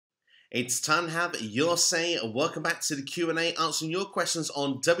It's time to have your say. Welcome back to the Q&A, answering your questions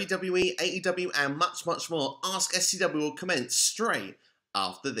on WWE, AEW, and much, much more. Ask SCW will commence straight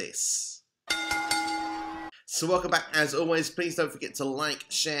after this. So welcome back. As always, please don't forget to like,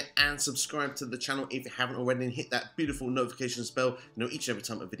 share, and subscribe to the channel if you haven't already, and hit that beautiful notifications bell, each and every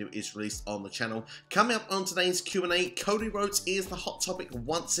time a video is released on the channel. Coming up on today's Q&A, Cody Rhodes is the hot topic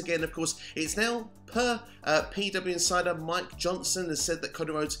once again. Of course, it's now per PW Insider. Mike Johnson has said that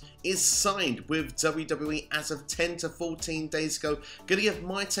Cody Rhodes is signed with WWE as of 10 to 14 days ago. Gonna give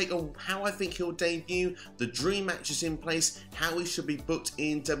my take on how I think he'll debut, the dream matches in place, how he should be booked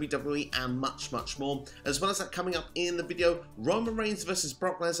in WWE, and much, much more. As well as that, coming up in the video, Roman Reigns versus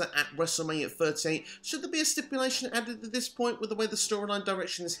Brock Lesnar at WrestleMania 38. Should there be a stipulation added at this point with the way the storyline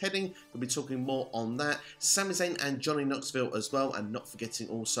direction is heading? We'll be talking more on that. Sami Zayn and Johnny Knoxville as well, and not forgetting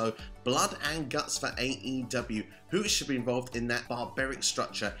also blood and guts for AEW. Who should be involved in that barbaric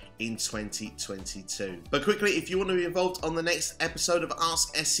structure in 2022? But quickly, if you want to be involved on the next episode of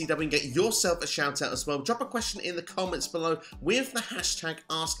Ask SCW and get yourself a shout out as well, drop a question in the comments below with the hashtag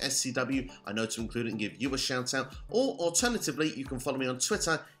AskSCW. I know to include it and give you a shout out. Or alternatively, you can follow me on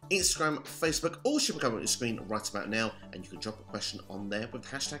Twitter, Instagram, Facebook, all should be coming on your screen right about now, and you can drop a question on there with the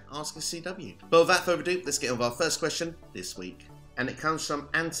hashtag AskSCW. But without further ado, let's get on with our first question this week. And it comes from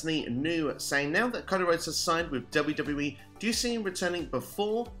Anthony New, saying, now that Cody Rhodes has signed with WWE, do you see him returning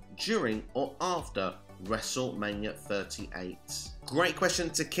before, during, or after WrestleMania 38? Great question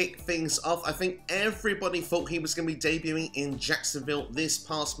to kick things off. I think everybody thought he was going to be debuting in Jacksonville this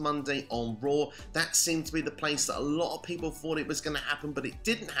past Monday on Raw. That seemed to be the place that a lot of people thought it was going to happen, but it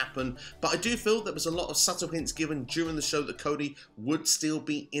didn't happen. But I do feel there was a lot of subtle hints given during the show that Cody would still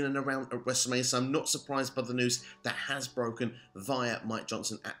be in and around at WrestleMania, so I'm not surprised by the news that has broken via Mike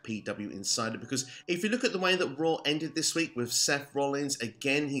Johnson at PW Insider, because if you look at the way that Raw ended this week with Seth Rollins,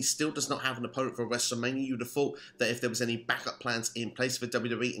 again, he still does not have an opponent for WrestleMania. You'd have thought that if there was any backup plans in place for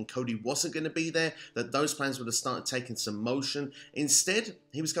WWE and Cody wasn't going to be there, that those plans would have started taking some motion. Instead,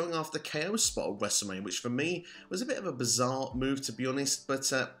 he was going after KO's spot at WrestleMania, which for me was a bit of a bizarre move, to be honest, but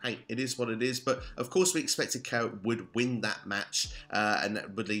hey, it is what it is. But of course, we expected KO would win that match, and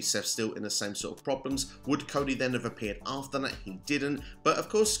that would leave Seth still in the same sort of problems. Would Cody then have appeared after that? He didn't. But of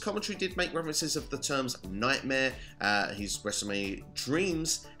course, commentary did make references of the terms nightmare. His WrestleMania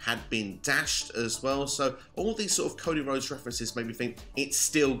dreams had been dashed as well. So all these sort of Cody Rhodes references made me think it's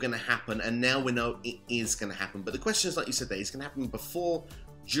still going to happen, and now we know it is going to happen. But the question is, like you said there, it's going to happen before,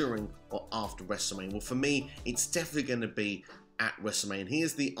 during, or after WrestleMania. Well, for me, it's definitely going to be at WrestleMania. And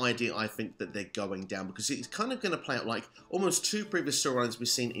here's the idea I think that they're going down, because it's kind of going to play out like almost two previous storylines we've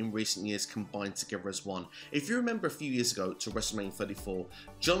seen in recent years combined together as one. If you remember a few years ago to WrestleMania 34,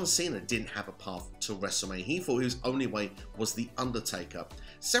 John Cena didn't have a path to WrestleMania. He thought his only way was The Undertaker.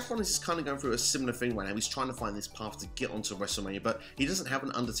 Seth Rollins is kind of going through a similar thing right now. He's trying to find this path to get onto WrestleMania, but he doesn't have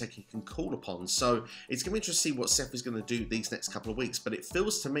an Undertaker he can call upon. So it's going to be interesting to see what Seth is going to do these next couple of weeks. But it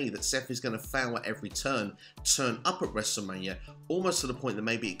feels to me that Seth is going to fail at every turn up at WrestleMania, almost to the point that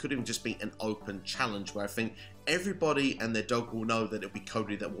maybe it could even just be an open challenge, where I think everybody and their dog will know that it'll be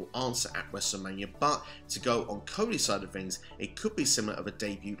Cody that will answer at WrestleMania. But to go on Cody's side of things, it could be similar of a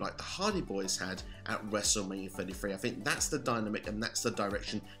debut like the Hardy Boys had at WrestleMania 33. I think that's the dynamic and that's the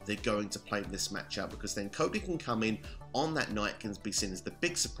direction they're going to play this match out, because then Cody can come in on that night, can be seen as the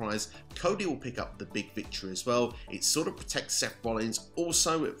big surprise. Cody will pick up the big victory as well. It sort of protects Seth Rollins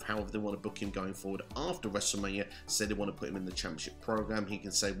also, if however they want to book him going forward after WrestleMania. Say they want to put him in the championship program, he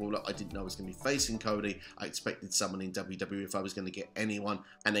can say, well, look, I didn't know I was going to be facing Cody. I expected someone in WWE if I was going to get anyone.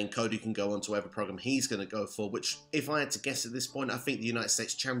 And then Cody can go on to whatever program he's going to go for, which, if I had to guess at this point, I think the United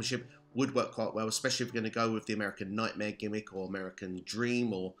States Championship would work quite well, especially if you're going to go with the American Nightmare gimmick or American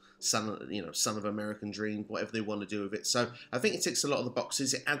Dream or son of American Dream, whatever they want to do with it. So I think it ticks a lot of the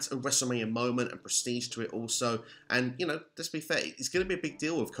boxes. It adds a WrestleMania moment and prestige to it also. And, let's be fair, it's going to be a big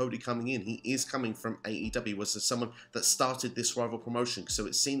deal with Cody coming in. He is coming from AEW, was someone that started this rival promotion. So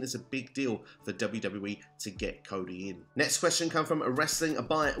it's seen as a big deal for WWE to get Cody in. Next question comes from Wrestling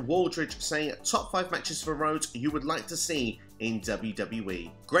by Waldridge, saying, top 5 matches for Rhodes you would like to see in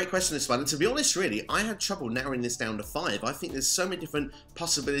WWE. Great question, this one. And to be honest, really, I had trouble narrowing this down to 5. I think there's so many different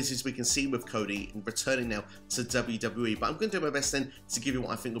possibilities we can see with Cody returning now to WWE. But I'm going to do my best then to give you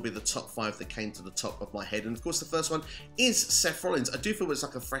what I think will be the top 5 that came to the top of my head. And of course, the first one is Seth Rollins. I do feel it's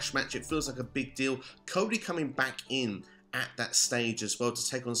like a fresh match. It feels like a big deal. Cody coming back in at that stage as well to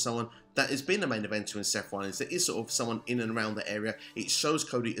take on someone that has been a main eventer in Seth Rollins. There is sort of someone in and around the area. It shows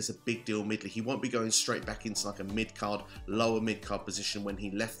Cody as a big deal midly. He won't be going straight back into like a mid-card, lower mid-card position when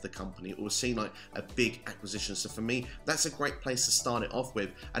he left the company. It will seem like a big acquisition. So for me, that's a great place to start it off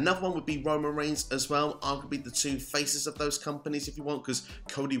with. Another one would be Roman Reigns as well. Arguably the two faces of those companies if you want, because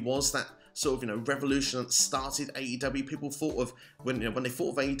Cody was that sort of, revolution that started AEW. People thought of, when they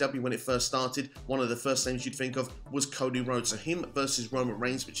thought of AEW when it first started, one of the first names you'd think of was Cody Rhodes. So him versus Roman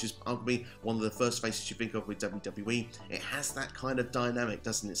Reigns, which is arguably one of the first faces you think of with WWE. It has that kind of dynamic,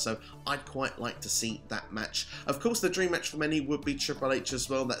 doesn't it? So I'd quite like to see that match. Of course, the dream match for many would be Triple H as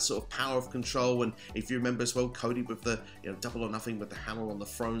well, that sort of power of control. And if you remember as well, Cody with the double or nothing with the hammer on the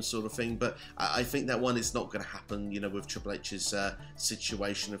throne sort of thing. But I think that one is not going to happen, with Triple H's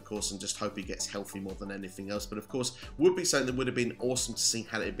situation, of course, and just hope he gets healthy more than anything else. But of course, would be something that would have been awesome to see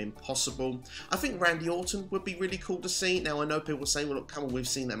had it been possible. I think Randy Orton would be really cool to see. Now, I know people say, well, look, come on, we've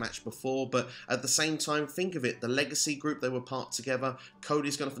seen that match before, but at the same time, think of it, the Legacy group, they were part together.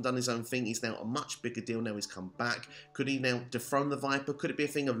 Cody's gone off and done his own thing. He's now a much bigger deal now he's come back. Could he now dethrone the Viper? Could it be a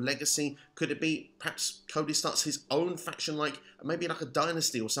thing of Legacy? Could it be perhaps Cody starts his own faction, like maybe like a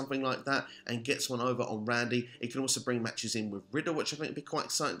Dynasty or something like that, and gets one over on Randy? He can also bring matches in with Riddle, which I think would be quite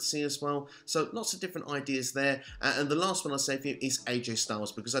exciting to see as well. So lots of different ideas there. And the last one I'll say for you is AJ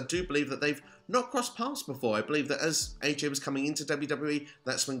Styles, because I do believe that they've not crossed paths before. I believe that as AJ was coming into WWE,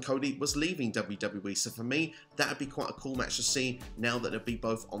 that's when Cody was leaving WWE. So for me, that would be quite a cool match to see now that they'll be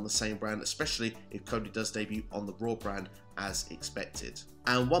both on the same brand, especially if Cody does debut on the Raw brand as expected.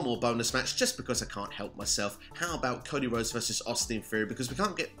 And one more bonus match, just because I can't help myself. How about Cody Rhodes versus Austin Theory? Because we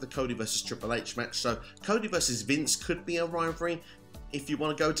can't get the Cody versus Triple H match, so Cody versus Vince could be a rivalry. If you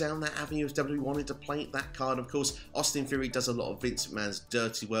want to go down that avenue, if WWE wanted to play that card, of course, Austin Theory does a lot of Vince McMahon's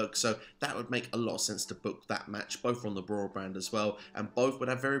dirty work, so that would make a lot of sense to book that match, both on the Raw brand as well, and both would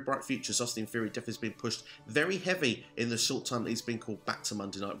have very bright futures. Austin Theory definitely has been pushed very heavy in the short time that he's been called back to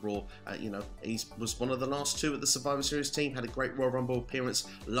Monday Night Raw. He was one of the last two at the Survivor Series team, had a great Royal Rumble appearance,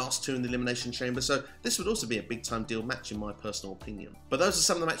 last two in the Elimination Chamber, so this would also be a big time deal match in my personal opinion. But those are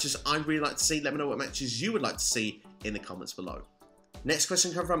some of the matches I'd really like to see. Let me know what matches you would like to see in the comments below. Next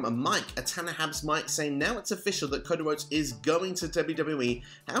question comes from Mike, Atanahabs Mike, saying, now it's official that Cody Rhodes is going to WWE.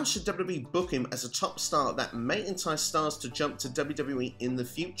 How should WWE book him as a top star that may entice stars to jump to WWE in the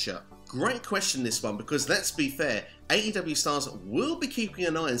future? Great question, this one, because let's be fair, AEW stars will be keeping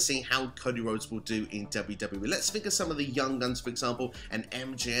an eye and seeing how Cody Rhodes will do in WWE. Let's think of some of the young guns, for example, an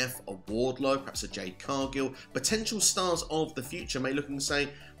MJF, a Wardlow, perhaps a Jade Cargill. Potential stars of the future may look and say,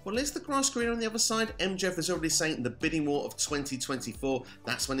 well, is the grass green on the other side? MJF is already saying the bidding war of 2024.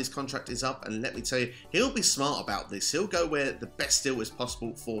 That's when his contract is up. And let me tell you, he'll be smart about this. He'll go where the best deal is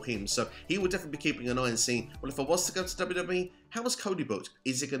possible for him. So he will definitely be keeping an eye and seeing, well, if I was to go to WWE, how is Cody booked?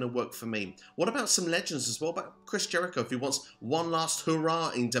 Is it going to work for me? What about some legends as well? About Chris Jericho, if he wants one last hurrah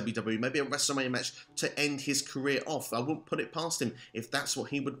in WWE, maybe a WrestleMania match to end his career off. I wouldn't put it past him if that's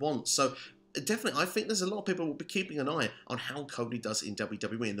what he would want. So definitely, I think there's a lot of people who will be keeping an eye on how Cody does in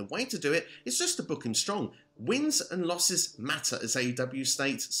WWE, and the way to do it is just to book him strong. Wins and losses matter, as AEW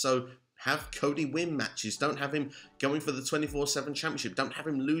states, so have Cody win matches. Don't have him going for the 24/7 championship. Don't have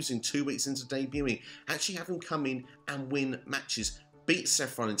him losing 2 weeks into debuting. Actually have him come in and win matches. Beat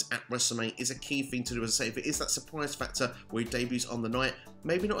Seth Rollins at WrestleMania is a key thing to do. As I say, if it is that surprise factor where he debuts on the night,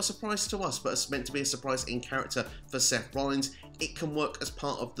 maybe not a surprise to us, but it's meant to be a surprise in character for Seth Rollins. It can work as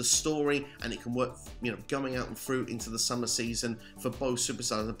part of the story, and it can work, going out and through into the summer season for both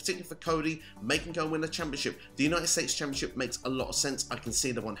superstars, and particularly for Cody, making go win a championship. The United States Championship makes a lot of sense. I can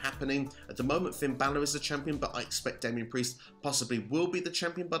see the one happening. At the moment, Finn Balor is the champion, but I expect Damian Priest possibly will be the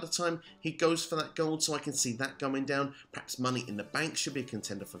champion by the time he goes for that gold, so I can see that going down. Perhaps Money in the Bank should be a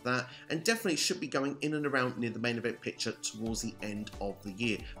contender for that, and definitely should be going in and around near the main event picture towards the end of the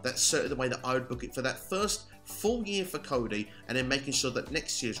year. That's certainly the way that I would book it for that first full year for Cody, and then making sure that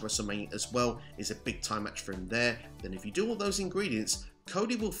next year's WrestleMania as well is a big time match for him there. Then if you do all those ingredients,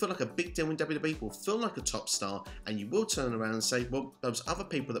 Cody will feel like a big deal in WWE, will feel like a top star, and you will turn around and say, well, those other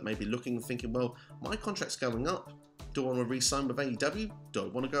people that may be looking and thinking, well, my contract's going up. Do I want to re-sign with AEW? Do I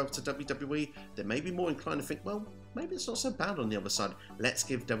want to go over to WWE? They may be more inclined to think, well, maybe it's not so bad on the other side. Let's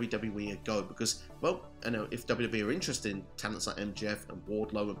give WWE a go, because, well, I know if WWE are interested in talents like MJF and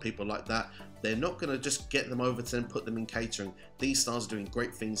Wardlow and people like that, they're not going to just get them over to them, put them in catering. These stars are doing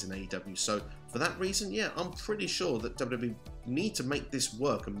great things in AEW. So for that reason, yeah, I'm pretty sure that WWE need to make this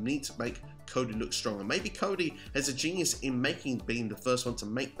work and need to make Cody look strong. And maybe Cody has a genius in being the first one to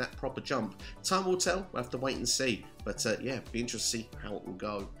make that proper jump. Time will tell. We'll have to wait and see. But yeah, be interested to see how it will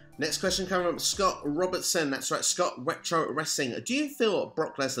go. Next question coming from Scott Robertson. That's right, Scott Retro Wrestling. Do you feel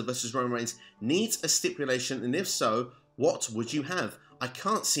Brock Lesnar versus Roman Reigns needs a stipulation? And if so, what would you have? I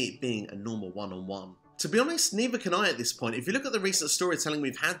can't see it being a normal one-on-one. To be honest, neither can I at this point. If you look at the recent storytelling,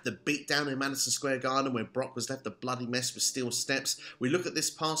 we've had the beatdown in Madison Square Garden where Brock was left a bloody mess with steel steps. We look at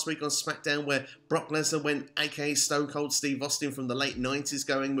this past week on SmackDown where Brock Lesnar went aka Stone Cold Steve Austin from the late 90s,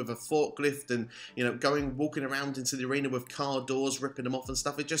 going with a forklift and, you know, walking around into the arena with car doors, ripping them off and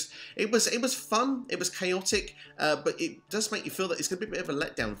stuff. It was fun, it was chaotic, but it does make you feel that it's going to be a bit of a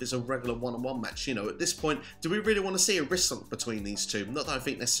letdown if it's a regular one-on-one match. You know, at this point, do we really want to see a wrestle between these two? Not that I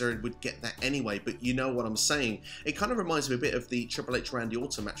think necessarily would get that anyway, but you know what I'm saying. It kind of reminds me a bit of the Triple H Randy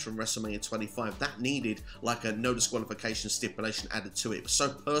Orton match from WrestleMania 25. That needed like a no disqualification stipulation added to it. It was so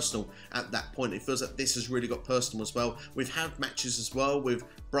personal at that point. It feels like this has really got personal as well. We've had matches as well with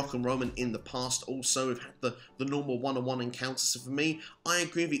Brock and Roman in the past also. We've had the normal one-on-one encounters. So for me, I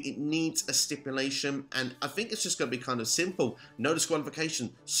agree with you. It needs a stipulation, and I think it's just going to be kind of simple. No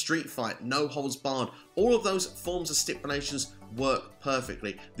disqualification, street fight, no holds barred. All of those forms of stipulations work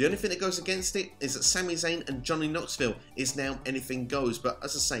perfectly. The only thing that goes against it is that Sami Zayn and Johnny Knoxville is now anything goes. But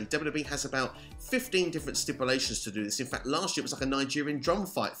as I say, WWE has about 15 different stipulations to do this. In fact, last year it was like a Nigerian drum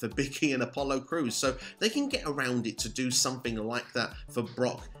fight for Big E and Apollo Crews. So they can get around it to do something like that for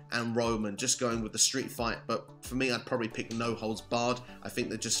Brock and Roman, just going with the street fight. But for me, I'd probably pick no holds barred. I think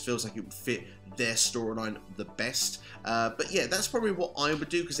that just feels like it would fit their storyline the best. But yeah, that's probably what I would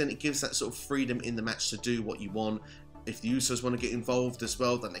do, because then it gives that sort of freedom in the match to do what you want. If the Usos want to get involved as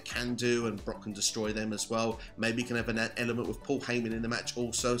well, then they can do, and Brock can destroy them as well. Maybe you can have an element with Paul Heyman in the match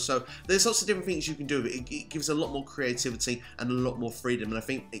also. So there's lots of different things you can do. It gives a lot more creativity and a lot more freedom, and I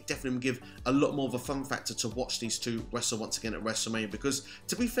think it definitely will give a lot more of a fun factor to watch these two wrestle once again at WrestleMania, because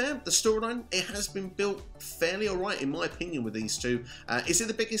to be fair, the storyline, it has been built fairly alright in my opinion with these two. Is it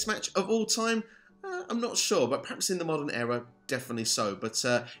the biggest match of all time? I'm not sure, but perhaps in the modern era, definitely so. But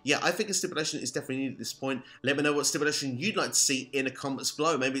yeah, I think a stipulation is definitely needed at this point. Let me know what stipulation you'd like to see in the comments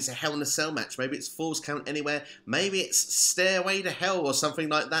below. Maybe it's a Hell in a Cell match. Maybe it's Falls Count Anywhere. Maybe it's Stairway to Hell or something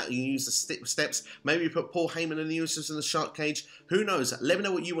like that. You can use the steps. Maybe you put Paul Heyman and the Usos in the shark cage. Who knows? Let me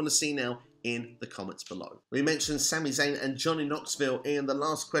know what you want to see now in the comments below. We mentioned Sami Zayn and Johnny Knoxville in the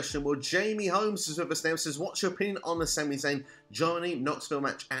last question. Well, Jamie Holmes is with us now. Says, what's your opinion on the Sami Zayn Johnny Knoxville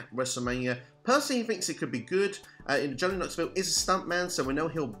match at WrestleMania? Personally, he thinks it could be good. Johnny Knoxville is a stuntman, so we know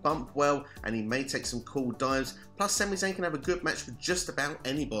he'll bump well and he may take some cool dives. Plus, Sami Zayn can have a good match with just about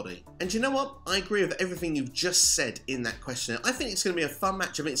anybody. And you know what? I agree with everything you've just said in that question. I think it's going to be a fun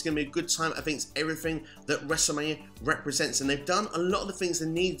match. I think it's going to be a good time. I think it's everything that WrestleMania represents, and they've done a lot of the things they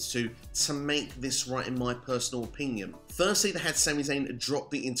need to make this right, in my personal opinion. Firstly, they had Sami Zayn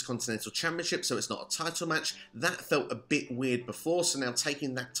drop the Intercontinental Championship, so it's not a title match. That felt a bit weird before, so now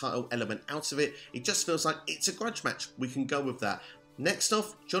taking that title element out of it, it just feels like it's a grudge match. We can go with that. Next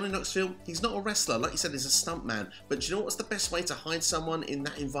off, Johnny Knoxville, he's not a wrestler. Like you said, he's a stuntman. But do you know what's the best way to hide someone in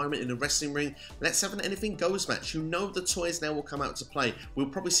that environment in a wrestling ring? Let's have an anything goes match. You know the toys now will come out to play. We'll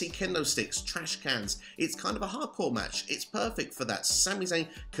probably see kendo sticks, trash cans. It's kind of a hardcore match. It's perfect for that. Sami Zayn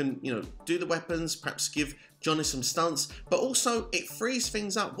can, you know, do the weapons, perhaps give Johnny some stunts, but also it frees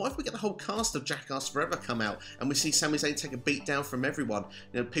things up. What if we get the whole cast of Jackass Forever come out and we see Sami Zayn take a beat down from everyone?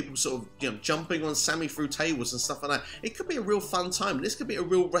 You know, people sort of, you know, jumping on Sami through tables and stuff like that. It could be a real fun time. This could be a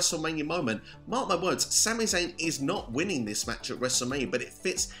real WrestleMania moment. Mark my words, Sami Zayn is not winning this match at WrestleMania, but it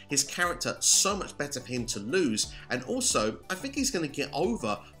fits his character so much better for him to lose. And also, I think he's going to get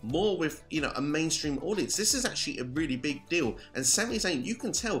over more with, you know, a mainstream audience. This is actually a really big deal. And Sami Zayn, you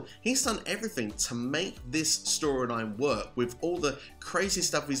can tell he's done everything to make this storyline work with all the crazy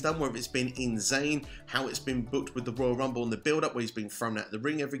stuff he's done, whether it's been in Zayn, how it's been booked with the Royal Rumble and the build-up where he's been thrown out of the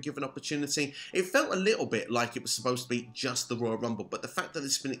ring every given opportunity. It felt a little bit like it was supposed to be just the Royal Rumble, but the fact that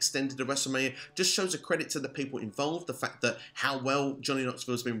it's been extended to WrestleMania just shows a credit to the people involved. The fact that how well Johnny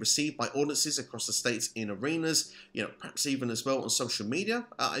Knoxville has been received by audiences across the states in arenas, you know, perhaps even as well on social media,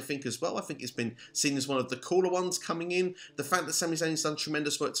 I think as well. I think it's been seen as one of the cooler ones coming in. The fact that Sami Zayn's done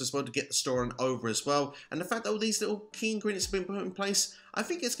tremendous work as well to get the storyline over as well, and the fact that all these little key ingredients have been put in place, I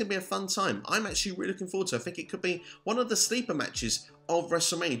think it's going to be a fun time. I'm actually really looking forward to it. I think it could be one of the sleeper matches of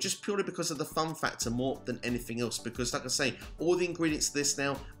WrestleMania, just purely because of the fun factor more than anything else, because like I say, all the ingredients to this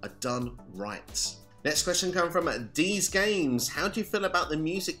now are done right. Next question coming from D's Games. How do you feel about the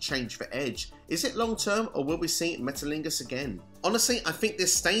music change for Edge? Is it long term, or will we see Metalingus again? Honestly, I think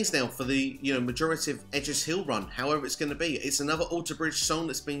this stays now for the majority of Edge's heel run, however it's going to be. It's another Alter Bridge song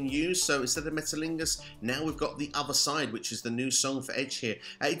that's being used, so instead of Metalingus, now we've got The Other Side, which is the new song for Edge here.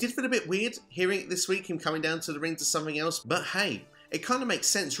 It did feel a bit weird hearing it this week, him coming down to the ring to something else, but hey, it kind of makes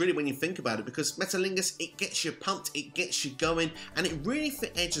sense really when you think about it, because Metalingus, it gets you pumped, it gets you going, and it really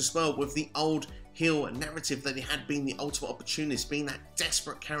fit Edge as well with the old heel narrative that he had, being the ultimate opportunist, being that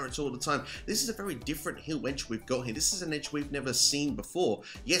desperate character all the time. This is a very different heel Edge we've got here. This is an Edge we've never seen before.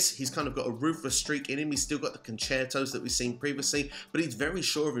 Yes, he's kind of got a ruthless streak in him. He's still got the concertos that we've seen previously, but he's very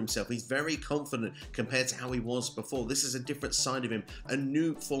sure of himself. He's very confident compared to how he was before. This is a different side of him, a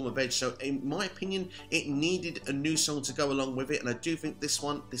new form of Edge. So in my opinion, it needed a new song to go along with it, and I do think this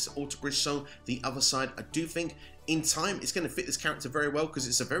one, this Alter Bridge song, The Other Side, I do think in time it's going to fit this character very well, because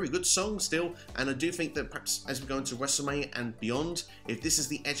it's a very good song still, and I do think that perhaps as we go into WrestleMania and beyond, if this is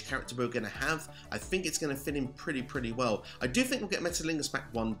the Edge character we're going to have, I think it's going to fit in pretty well. I do think we'll get Metalingus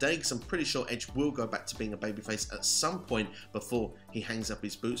back one day, because I'm pretty sure Edge will go back to being a babyface at some point before he hangs up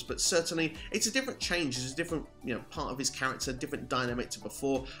his boots, but certainly it's a different change, it's a different, you know, part of his character, different dynamic to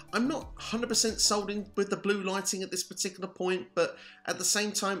before. I'm not 100% sold in with the blue lighting at this particular point, but at the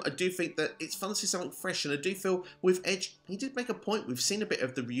same time I do think that it's fun to see something fresh, and I do feel with Edge, he did make a point. We've seen a bit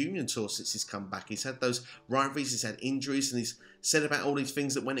of the reunion tour since he's come back. He's had those rivalries, he's had injuries, and he's said about all these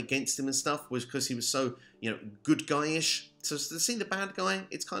things that went against him and stuff was because he was so, you know, good guy-ish. So to see the bad guy,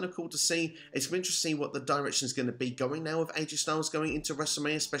 it's kind of cool to see. It's interesting what the direction is going to be going now with AJ Styles going into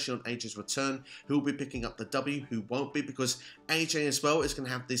WrestleMania, especially on AJ's return. Who will be picking up the W, who won't be, because AJ as well is going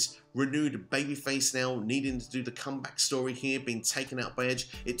to have this renewed babyface now, needing to do the comeback story here, being taken out by Edge.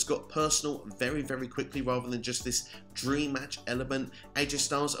 It's got personal very quickly, rather than just this dream match element. AJ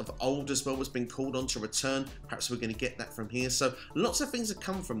Styles of old as well has been called on to return. Perhaps we're going to get that from here. So lots of things have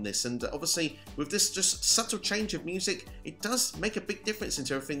come from this, and obviously with this just subtle change of music, it does make a big difference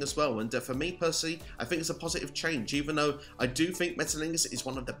into everything as well. And for me personally, I think it's a positive change, even though I do think Metalingus is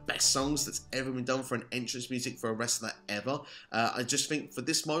one of the best songs that's ever been done for an entrance music for a wrestler ever. I just think for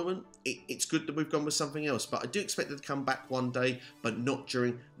this moment, it's good that we've gone with something else, but I do expect it to come back one day, but not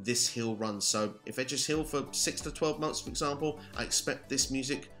during this heel run. So if Edge is heel for 6 to 12 months, for example, I expect this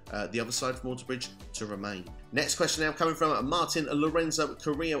music, The Other Side from Alter Bridge, to remain. Next question now coming from Martin Lorenzo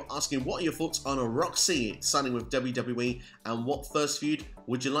Carrillo, asking, what are your thoughts on a Rok-C signing with WWE, and what first feud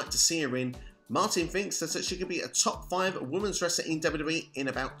would you like to see her in? Martin thinks that she could be a top 5 women's wrestler in WWE in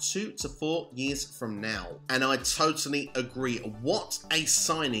about 2 to 4 years from now. And I totally agree. What a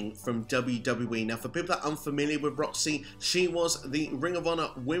signing from WWE. Now, for people that are unfamiliar with Rok-C, she was the Ring of Honor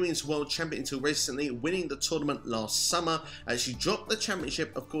Women's World Champion until recently, winning the tournament last summer. She dropped the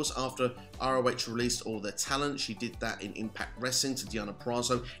championship, of course, after ROH released all their talent. She did that in Impact Wrestling to Deonna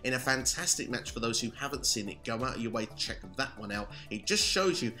Purrazzo in a fantastic match. For those who haven't seen it, go out of your way to check that one out. It just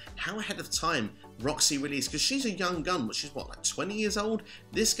shows you how ahead of time Rok-C really is, because she's a young gun, but she's what, like 20 years old?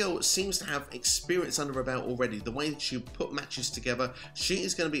 This girl seems to have experience under her belt already. The way she put matches together, she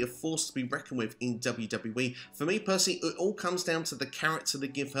is going to be a force to be reckoned with in WWE. For me personally, it all comes down to the character they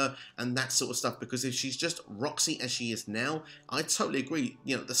give her and that sort of stuff, because if she's just Rok-C as she is now, I totally agree.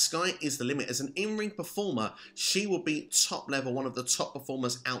 You know, the sky is the limit. As an in-ring performer, she will be top level, one of the top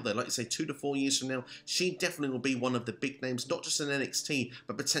performers out there. Like you say, 2 to 4 years from now, she definitely will be one of the big names, not just in NXT,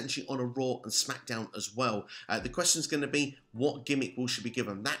 but potentially on a Raw and SmackDown as well. The question is going to be, what gimmick will she be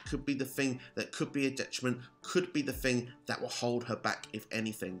given? That could be the thing that could be a detriment, could be the thing that will hold her back, if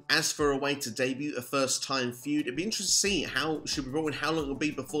anything. As for a way to debut a first-time feud, it'd be interesting to see how she'll be brought in, how long it'll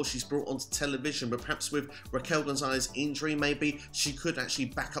be before she's brought onto television, but perhaps with Raquel Gonzalez's injury, maybe she could actually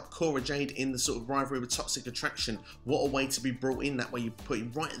back up Cora Jade in the sort of rivalry with Toxic Attraction. What a way to be brought in. That way you put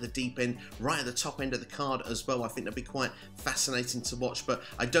him right at the deep end, right at the top end of the card as well. I think that'd be quite fascinating to watch, but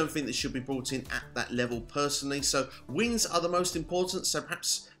I don't think that she'll be brought in at that level personally. So wins are the most important, so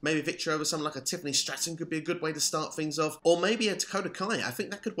perhaps maybe victory over someone like a Tiffany Stratton could be a good way to start things off, or maybe a Dakota Kai. I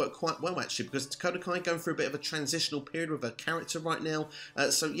think that could work quite well actually, because Dakota Kai going through a bit of a transitional period with her character right now.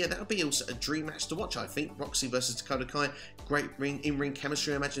 So yeah, that would be also a dream match to watch, I think. Rok-C versus Dakota Kai, great in-ring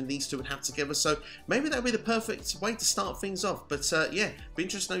chemistry I imagine these two would have together, so maybe that would be the perfect way to start things off. But yeah, be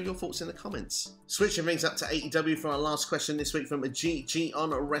interested to know your thoughts in the comments. Switching things up to AEW for our last question this week from GG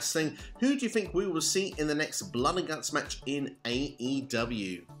on Wrestling. Who do you think we will see in the next Blood and Guts match in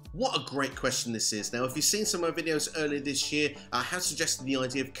AEW? What a great question this is. Now, if you've seen some of my videos earlier this year, I have suggested the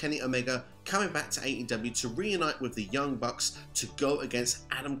idea of Kenny Omega coming back to AEW to reunite with the Young Bucks to go against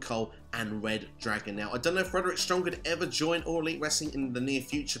Adam Cole and Red Dragon. Now, I don't know if Roderick Strong could ever join All Elite Wrestling in the near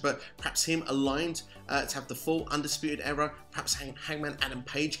future, but perhaps him aligned to have the full Undisputed Era. Perhaps Hangman Adam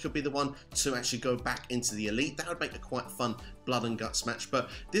Page could be the one to actually go back into the Elite. That would make a quite fun Blood and Guts match, but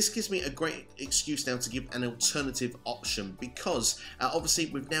this gives me a great excuse now to give an alternative option, because obviously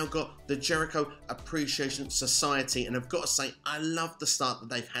we've now got the Jericho Appreciation Society, and I've got to say, I love the start that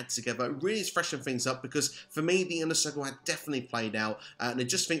they've had together. It really is freshening things up, because for me, the Inner Circle had definitely played out, and I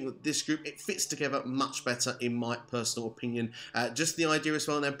just think that this group, it fits together much better in my personal opinion. Just the idea as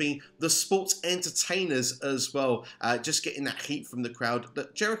well now being the sports entertainers as well, just getting that heat from the crowd.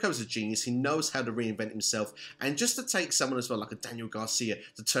 That Jericho's a genius, he knows how to reinvent himself, and just to take someone as well like a Daniel Garcia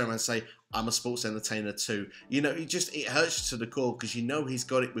to turn around and say, I'm a sports entertainer too. You know, it hurts you to the core, because you know he's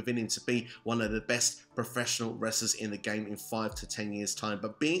got it within him to be one of the best professional wrestlers in the game in 5 to 10 years time.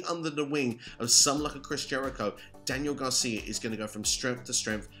 But being under the wing of someone like a Chris Jericho, Daniel Garcia is going to go from strength to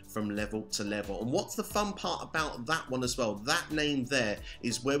strength, from level to level. And what's the fun part about that one as well? That name there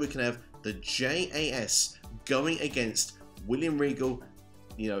is where we can have the JAS going against William Regal,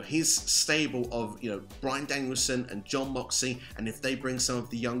 you know, his stable of, you know, Bryan Danielson and Jon Moxley, and if they bring some of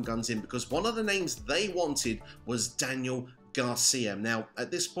the young guns in, because one of the names they wanted was Daniel Garcia. Now,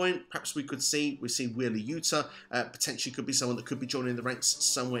 at this point, perhaps we see Wheeler Yuta, potentially could be someone that could be joining the ranks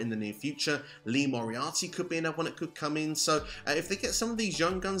somewhere in the near future. Lee Moriarty could be another one that could come in. So if they get some of these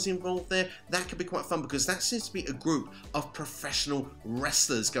young guns involved there, that could be quite fun, because that seems to be a group of professional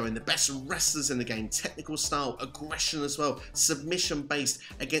wrestlers going, the best wrestlers in the game, technical style, aggression as well, submission based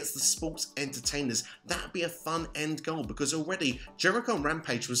against the sports entertainers. That'd be a fun end goal, because already Jericho and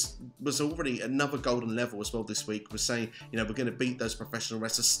Rampage was already another golden level as well this week. We're saying, you know, we're going to beat those professional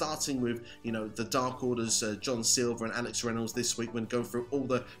wrestlers, starting with, you know, the Dark Orders, John Silver and Alex Reynolds this week. We're going to go through all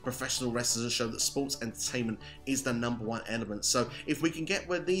the professional wrestlers and show that sports entertainment is the #1 element. So if we can get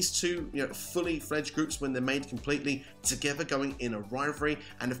where these two, you know, fully fledged groups, when they're made completely together, going in a rivalry,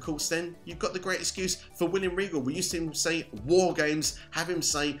 and of course then you've got the great excuse for William Regal. We used to him say War Games, have him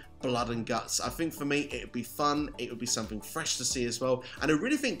say Blood and Guts. I think for me it would be fun, it would be something fresh to see as well, and I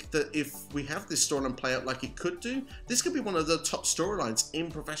really think that if we have this storyline play out like it could do, this could be one of the top storylines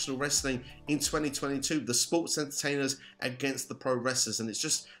in professional wrestling in 2022, the sports entertainers against the pro wrestlers. And it's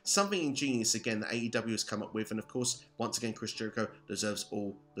just something ingenious again that AEW has come up with, and of course once again Chris Jericho deserves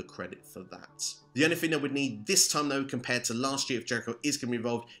all the credit for that. The only thing that would need this time though, compared to last year, if Jericho is going to be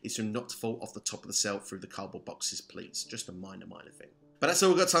involved, is to not fall off the top of the cell through the cardboard boxes, please. Just a minor thing. But that's all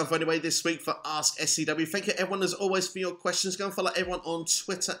we've got time for anyway this week for Ask SCW. Thank you everyone as always for your questions. Go and follow everyone on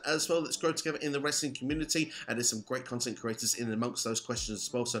Twitter as well. Let's grow together in the wrestling community. And there's some great content creators in amongst those questions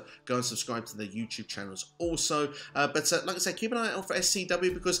as well. So go and subscribe to their YouTube channels also. But like I said, keep an eye out for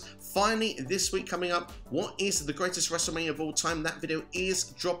SCW, because finally this week coming up, what is the greatest WrestleMania of all time? That video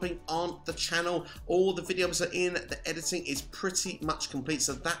is dropping on the channel. All the videos are in. The editing is pretty much complete.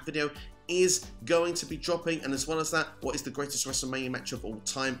 So that video is going to be dropping, and as well as that, what is the greatest WrestleMania match of all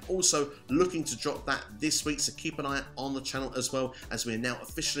time, also looking to drop that this week. So keep an eye on the channel as well, as we are now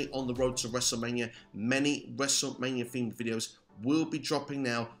officially on the road to WrestleMania. Many WrestleMania themed videos will be dropping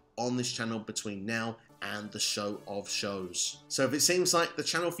now on this channel between now and the show of shows. So if it seems like the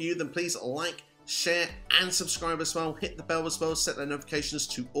channel for you, then please like, share and subscribe as well. Hit the bell as well, set the notifications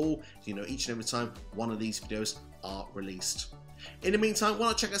to all, so you know each and every time one of these videos are released. In the meantime, why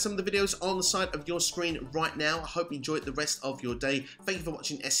not check out some of the videos on the side of your screen right now. I hope you enjoyed the rest of your day. Thank you for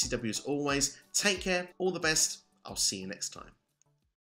watching SCW as always. Take care, all the best. I'll see you next time.